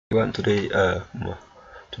Everyone,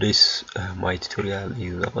 today's my tutorial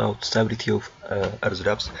is about stability of earth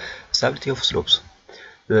dams, stability of slopes.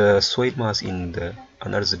 The soil mass in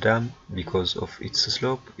an earth dam, because of its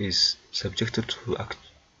slope, is subjected to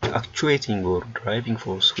actuating or driving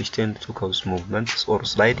force which tend to cause movements or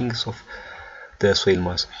slidings of the soil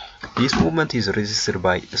mass. This movement is resisted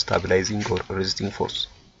by stabilizing or resisting force,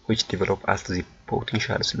 which develop at the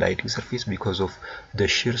potential sliding surface because of the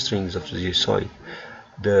shear strength of the soil.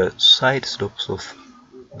 The side slopes of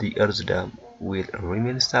the earth dam will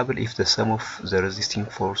remain stable if the sum of the resisting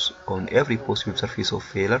force on every possible surface of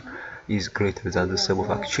failure is greater than the sum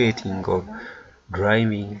of actuating or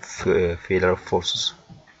driving failure forces.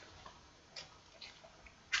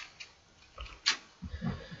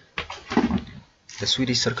 The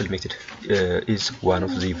Swedish circle method is one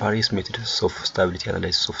of the various methods of stability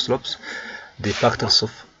analysis of slopes. The factors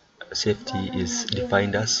of safety is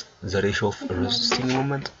defined as the ratio of resisting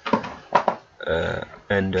moment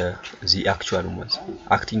and the actual moment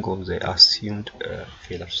acting on the assumed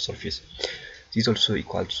failure surface. This is also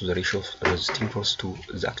equal to the ratio of resisting force to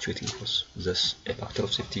the actuating force. Thus, a factor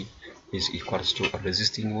of safety is equal to a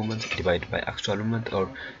resisting moment divided by actual moment, or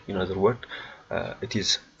in other words, it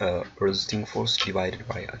is resisting force divided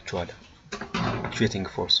by actuating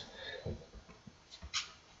force.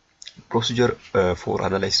 Procedure for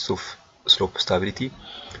analysis of slope stability.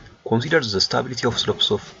 Consider the stability of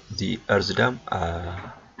slopes of the earth dam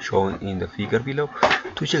shown in the figure below.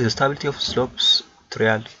 To check the stability of slopes,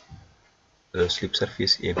 trial slip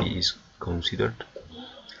surface AB is considered.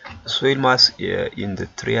 Soil mass in the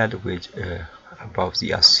trial wedge above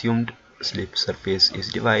the assumed slip surface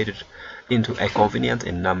is divided into a convenient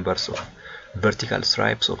numbers of vertical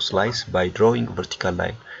stripes or slices by drawing a vertical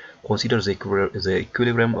line. Consider the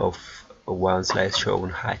equilibrium of one slice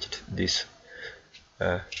shown hatched. This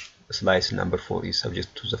slice number 4 is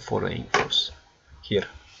subject to the following force. Here,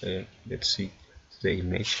 let's see the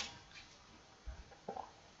image.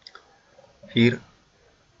 Here,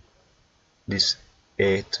 this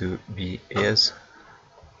A to B is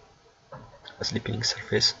a slipping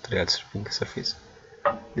surface, trial slipping surface.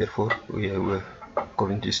 Therefore, we are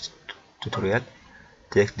going this tutorial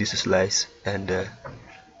take this slice and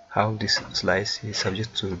how this slice is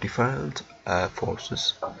subject to different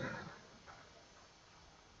forces.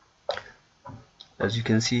 As you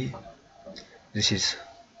can see, this is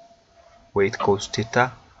weight cos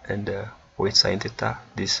theta and weight sin theta.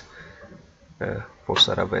 This forces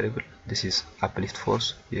are available. This is uplift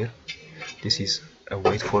force here. This is a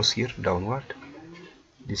weight force here downward.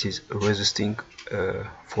 This is resisting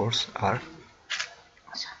force R.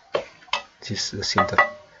 This is the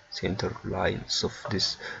center lines of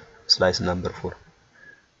this slice number 4.